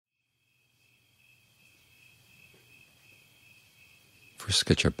First,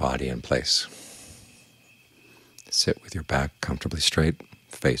 get your body in place. Sit with your back comfortably straight,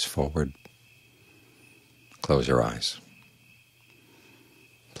 face forward. Close your eyes.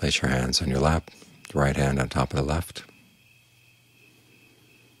 Place your hands on your lap, your right hand on top of the left.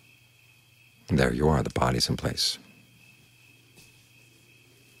 And there you are, the body's in place.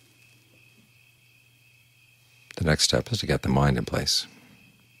 The next step is to get the mind in place.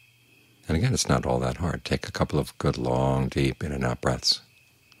 And again, it's not all that hard. Take a couple of good, long, deep in and out breaths.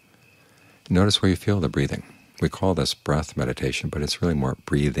 Notice where you feel the breathing. We call this breath meditation, but it's really more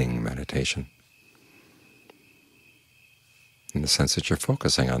breathing meditation, in the sense that you're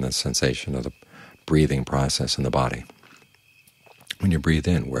focusing on the sensation of the breathing process in the body. When you breathe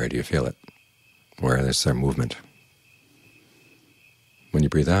in, where do you feel it? Where is there movement? When you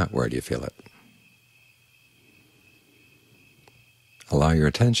breathe out, where do you feel it? Allow your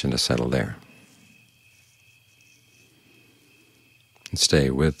attention to settle there. And stay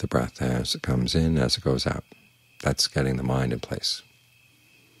with the breath as it comes in, as it goes out. That's getting the mind in place.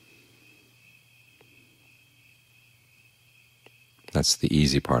 That's the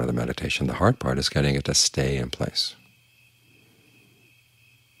easy part of the meditation. The hard part is getting it to stay in place.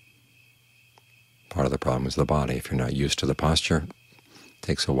 Part of the problem is the body. If you're not used to the posture, it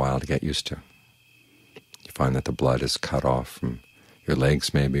takes a while to get used to. You find that the blood is cut off from your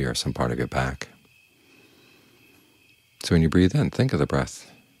legs maybe, or some part of your back. So when you breathe in, think of the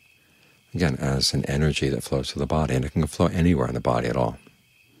breath, again, as an energy that flows through the body, and it can flow anywhere in the body at all.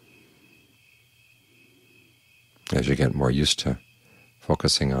 As you get more used to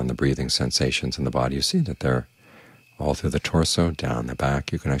focusing on the breathing sensations in the body, you see that they're all through the torso, down the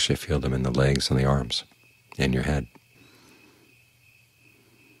back. You can actually feel them in the legs and the arms, in your head.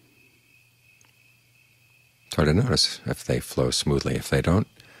 Try to notice if they flow smoothly. If they don't,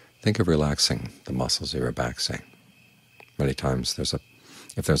 think of relaxing the muscles of your back, say. Many times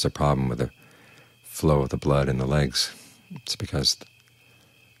if there's a problem with the flow of the blood in the legs, it's because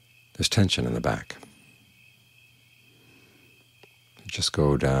there's tension in the back. Just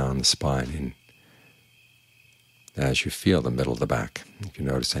go down the spine, and as you feel the middle of the back, if you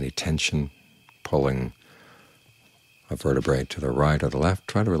notice any tension pulling a vertebrae to the right or the left,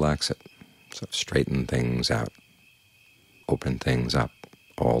 try to relax it. So straighten things out, open things up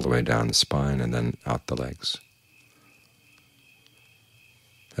all the way down the spine and then out the legs.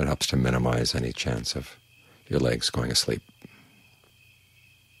 That helps to minimize any chance of your legs going asleep.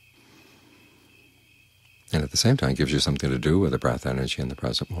 And at the same time, it gives you something to do with the breath energy in the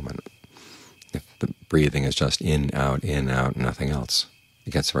present moment. If the breathing is just in, out, nothing else,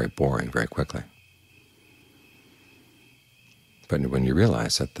 it gets very boring very quickly. But when you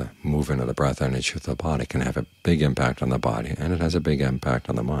realize that the movement of the breath energy of the body can have a big impact on the body, and it has a big impact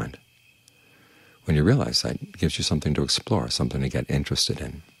on the mind, when you realize that, it gives you something to explore, something to get interested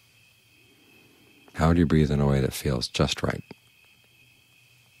in. How do you breathe in a way that feels just right?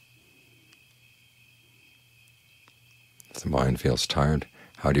 If the mind feels tired,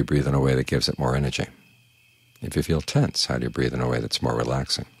 how do you breathe in a way that gives it more energy? If you feel tense, how do you breathe in a way that's more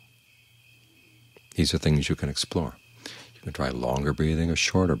relaxing? These are things you can explore. You can try longer breathing or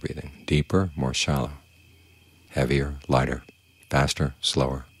shorter breathing, deeper, more shallow, heavier, lighter, faster,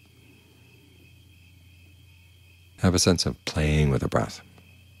 slower. Have a sense of playing with the breath.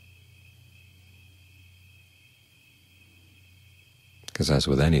 Because as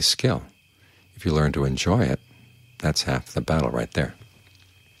with any skill, if you learn to enjoy it, that's half the battle right there.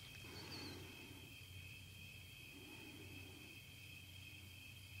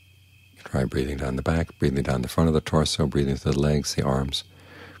 Try breathing down the back, breathing down the front of the torso, breathing through the legs, the arms,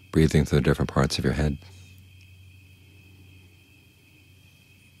 breathing through the different parts of your head.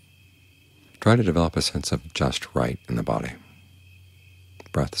 Try to develop a sense of just right in the body.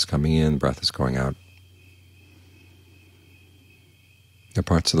 Breath is coming in, breath is going out. There are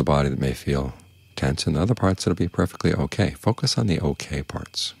parts of the body that may feel tense, and other parts that will be perfectly okay. Focus on the okay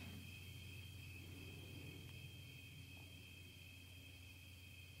parts.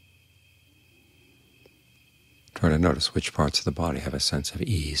 Try to notice which parts of the body have a sense of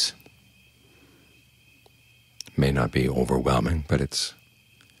ease. It may not be overwhelming, but it's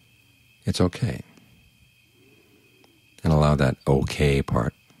okay. And allow that okay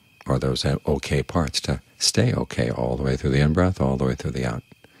part, or those okay parts, to stay okay all the way through the in-breath, all the way through the out.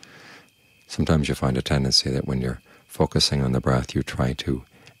 Sometimes you find a tendency that when you're focusing on the breath, you try to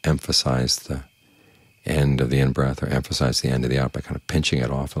emphasize the end of the in-breath or emphasize the end of the out by kind of pinching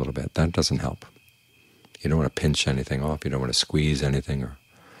it off a little bit. That doesn't help. You don't want to pinch anything off. You don't want to squeeze anything or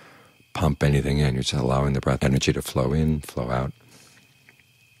pump anything in. You're just allowing the breath energy to flow in, flow out.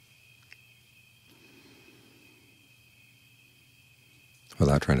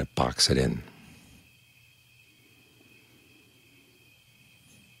 without trying to box it in.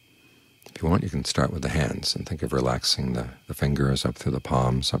 If you want, you can start with the hands and think of relaxing the fingers up through the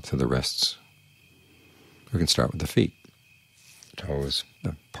palms, up through the wrists. We can start with the feet, toes,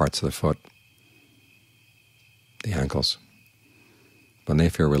 the parts of the foot, the ankles. When they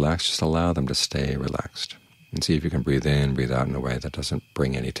feel relaxed, just allow them to stay relaxed, and see if you can breathe in, breathe out in a way that doesn't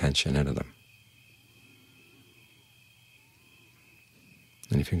bring any tension into them.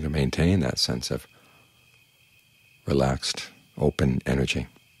 And if you can maintain that sense of relaxed, open energy,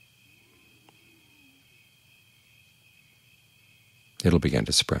 it'll begin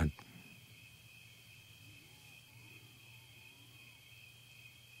to spread.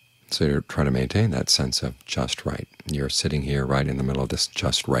 So you try to maintain that sense of just right. You're sitting here right in the middle of this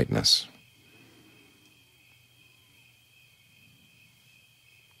just rightness.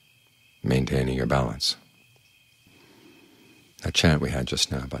 Maintaining your balance. That chant we had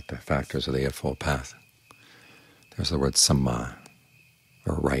just now about the factors of the Eightfold Path, there's the word samma,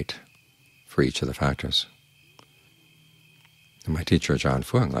 or right, for each of the factors. And my teacher, John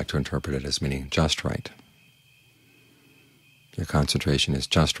Fuang, liked to interpret it as meaning just right. Your concentration is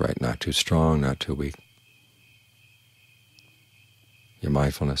just right, not too strong, not too weak. Your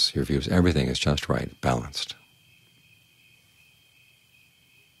mindfulness, your views, everything is just right, balanced.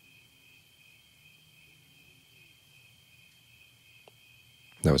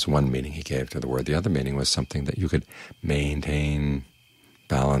 That was one meaning he gave to the word. The other meaning was something that you could maintain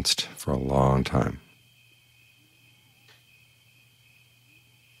balanced for a long time.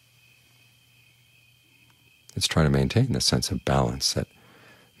 It's trying to maintain the sense of balance that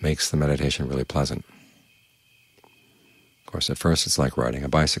makes the meditation really pleasant. Of course, at first it's like riding a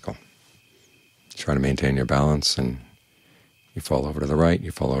bicycle. You try to maintain your balance, and you fall over to the right,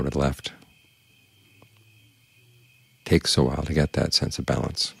 you fall over to the left. It takes a while to get that sense of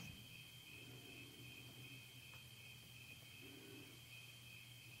balance.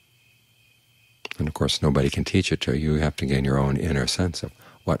 And of course, nobody can teach it to you. You have to gain your own inner sense of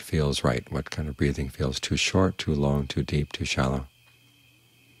what feels right, what kind of breathing feels too short, too long, too deep, too shallow.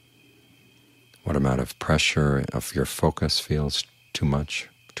 What amount of pressure of your focus feels too much,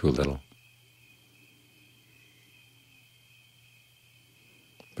 too little.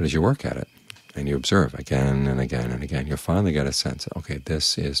 But as you work at it, and you observe again and again and again, you'll finally get a sense of, okay,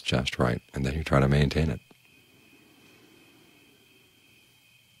 this is just right, and then you try to maintain it.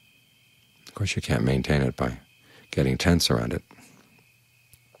 Of course, you can't maintain it by getting tense around it.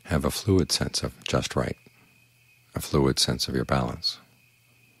 Have a fluid sense of just right, a fluid sense of your balance.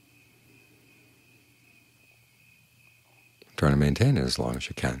 Try to maintain it as long as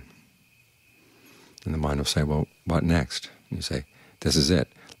you can. And the mind will say, well, what next? And you say, this is it.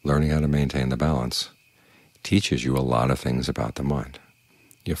 Learning how to maintain the balance teaches you a lot of things about the mind.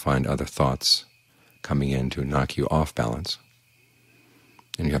 You'll find other thoughts coming in to knock you off balance,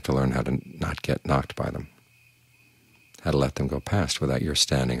 and you have to learn how to not get knocked by them, how to let them go past without your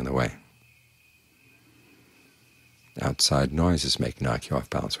standing in the way. Outside noises may knock you off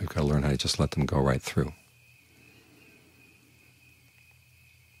balance. We've got to learn how to just let them go right through.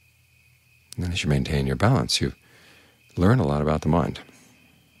 And then as you maintain your balance, you learn a lot about the mind,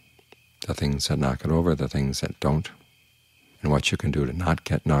 the things that knock it over, the things that don't, and what you can do to not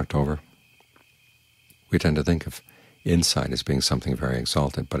get knocked over. We tend to think of insight as being something very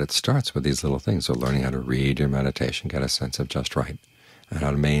exalted, but it starts with these little things. So learning how to read your meditation, get a sense of just right, and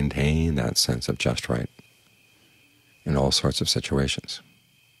how to maintain that sense of just right in all sorts of situations.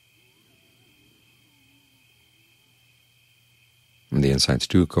 And the insights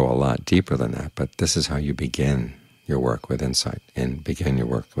do go a lot deeper than that, but this is how you begin your work with insight and begin your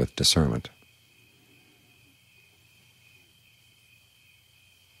work with discernment.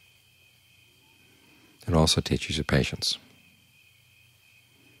 It also teaches you patience.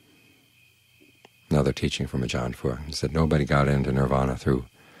 Another teaching from Ajahn Fuang is that nobody got into nirvana through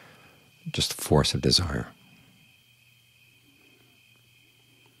just force of desire.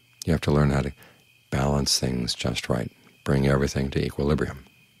 You have to learn how to balance things just right, bring everything to equilibrium.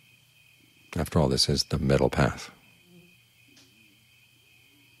 After all, this is the middle path.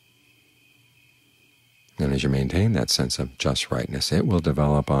 And as you maintain that sense of just rightness, it will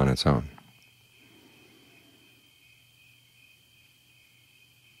develop on its own.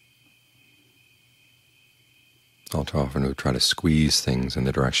 All too often we try to squeeze things in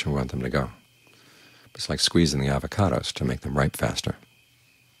the direction we want them to go. It's like squeezing the avocados to make them ripe faster.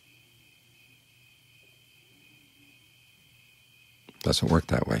 It doesn't work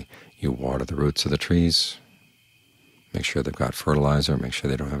that way. You water the roots of the trees, make sure they've got fertilizer, make sure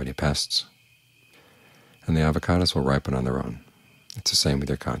they don't have any pests, and the avocados will ripen on their own. It's the same with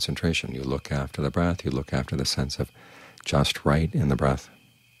your concentration. You look after the breath, you look after the sense of just right in the breath,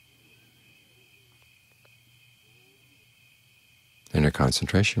 and your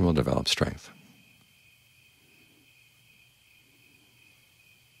concentration will develop strength.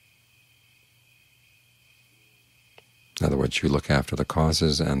 In other words, you look after the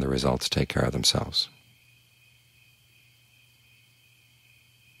causes and the results take care of themselves.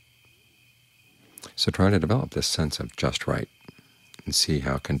 So try to develop this sense of just right and see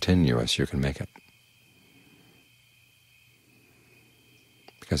how continuous you can make it.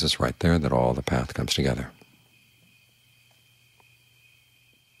 Because it's right there that all the path comes together.